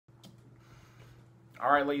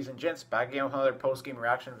Alright, ladies and gents, back again with another post-game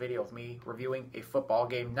reaction video of me reviewing a football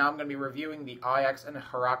game. Now I'm going to be reviewing the Ajax and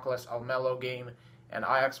Heracles Almelo game, and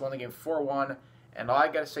Ajax won the game 4-1, and all I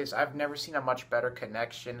gotta say is I've never seen a much better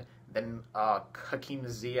connection than Hakim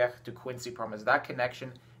Ziyech to Quincy Promes. That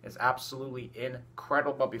connection is absolutely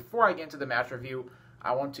incredible, but before I get into the match review,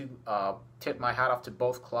 I want to tip my hat off to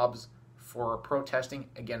both clubs for protesting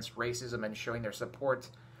against racism and showing their support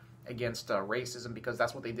against racism, because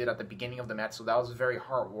that's what they did at the beginning of the match. So that was very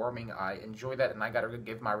heartwarming. I enjoyed that, and I gotta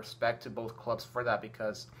give my respect to both clubs for that,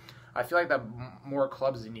 because I feel like that more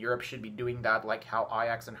clubs in Europe should be doing that, like how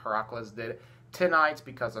Ajax and Heracles did tonight,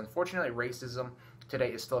 because unfortunately racism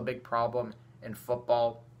today is still a big problem in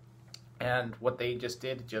football, and what they just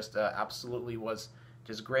did just absolutely was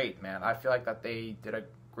just great, man. I feel like that they did a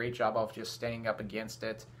great job of just standing up against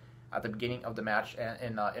it at the beginning of the match and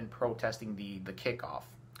in protesting the kickoff.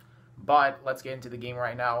 But let's get into the game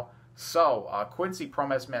right now. So, Quincy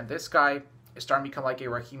Promes, man, this guy is starting to become like a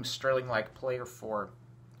Raheem Sterling-like player for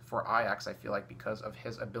Ajax, I feel like, because of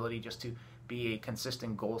his ability just to be a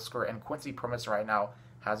consistent goal scorer. And Quincy Promes right now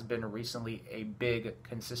has been recently a big,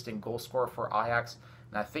 consistent goal scorer for Ajax.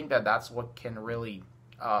 And I think that that's what can really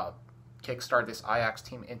kickstart this Ajax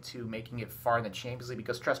team into making it far in the Champions League.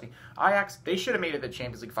 Because trust me, Ajax, they should have made it the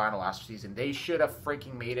Champions League final last season. They should have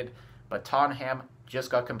freaking made it. But Tottenham just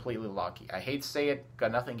got completely lucky. I hate to say it,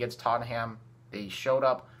 got nothing against Tottenham. They showed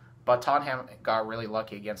up, but Tottenham got really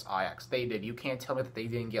lucky against Ajax. They did. You can't tell me that they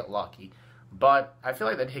didn't get lucky. But I feel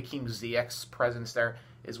like that Hakim Ziyech's presence there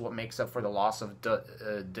is what makes up for the loss of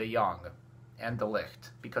De Jong and the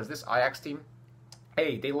Ligt. Because this Ajax team,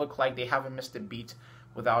 hey, they look like they haven't missed a beat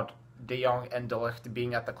without De Jong and De Ligt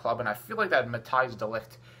being at the club. And I feel like that Matthijs De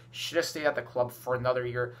Ligt should have stayed at the club for another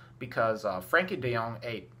year, because Frankie De Jong,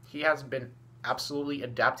 hey, he has been absolutely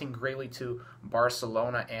adapting greatly to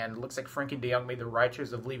Barcelona, and it looks like Frankie De Jong made the right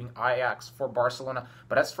choice of leaving Ajax for Barcelona.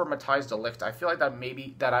 But as for Matthijs De Ligt, I feel like that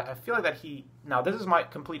maybe that I feel like that he, now this is my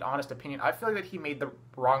complete honest opinion, I feel like that he made the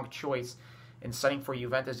wrong choice in signing for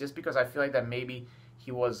Juventus, just because I feel like that maybe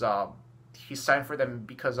he was he signed for them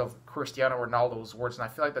because of Cristiano Ronaldo's words, and I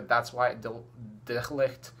feel like that that's why De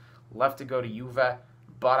Ligt left to go to Juve.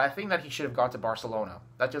 But I think that he should have gone to Barcelona.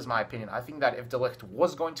 That's just my opinion. I think that if De Ligt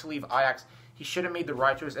was going to leave Ajax, he should have made the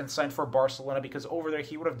right choice and signed for Barcelona, because over there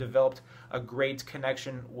he would have developed a great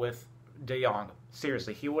connection with De Jong.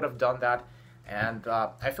 Seriously, he would have done that. And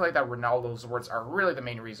I feel like that Ronaldo's words are really the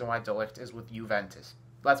main reason why De Ligt is with Juventus.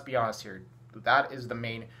 Let's be honest here. That is the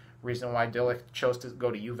main reason why De Ligt chose to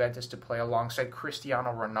go to Juventus, to play alongside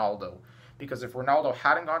Cristiano Ronaldo. Because if Ronaldo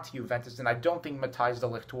hadn't gone to Juventus, then I don't think Matthijs De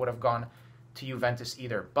Ligt would have gone to Juventus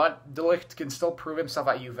either. But De Ligt can still prove himself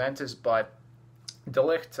at Juventus, but De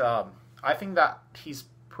Ligt, I think that he's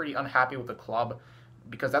pretty unhappy with the club,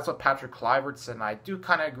 because that's what Patrick Kluivert said, and I do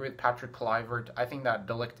kind of agree with Patrick Kluivert. I think that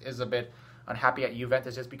De Ligt is a bit unhappy at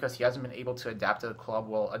Juventus just because he hasn't been able to adapt to the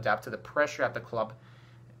club, adapt to the pressure at the club,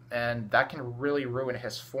 and that can really ruin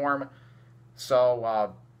his form.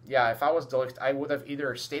 So, yeah, if I was De Ligt, I would have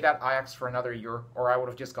either stayed at Ajax for another year, or I would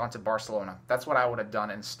have just gone to Barcelona. That's what I would have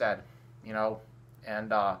done instead. You know,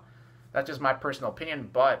 and that's just my personal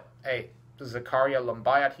opinion. But hey, Zakaria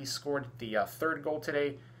Lambayat, he scored the third goal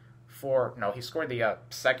today he scored the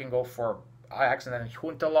second goal for Ajax, and then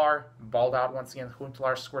Huntelaar balled out once again.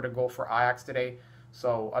 Huntelaar scored a goal for Ajax today,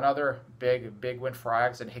 so another big win for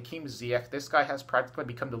Ajax. And Hakim Ziyech, this guy has practically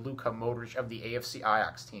become the Luka Modric of the AFC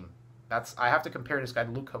Ajax team. I have to compare this guy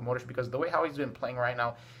to Luka Modric, because the way how he's been playing right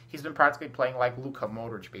now, he's been practically playing like Luka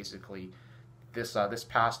Modric basically this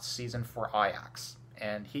past season for Ajax,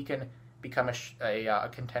 and he can become a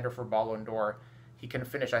contender for Ballon d'Or. He can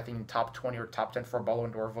finish, I think, in top 20 or top 10 for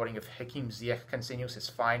Ballon d'Or voting if Hakim Ziyech continues his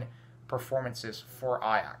fine performances for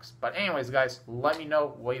Ajax. But anyways, guys, let me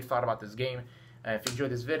know what you thought about this game, and if you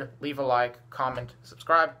enjoyed this vid, leave a like, comment,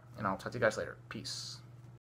 subscribe, and I'll talk to you guys later. Peace.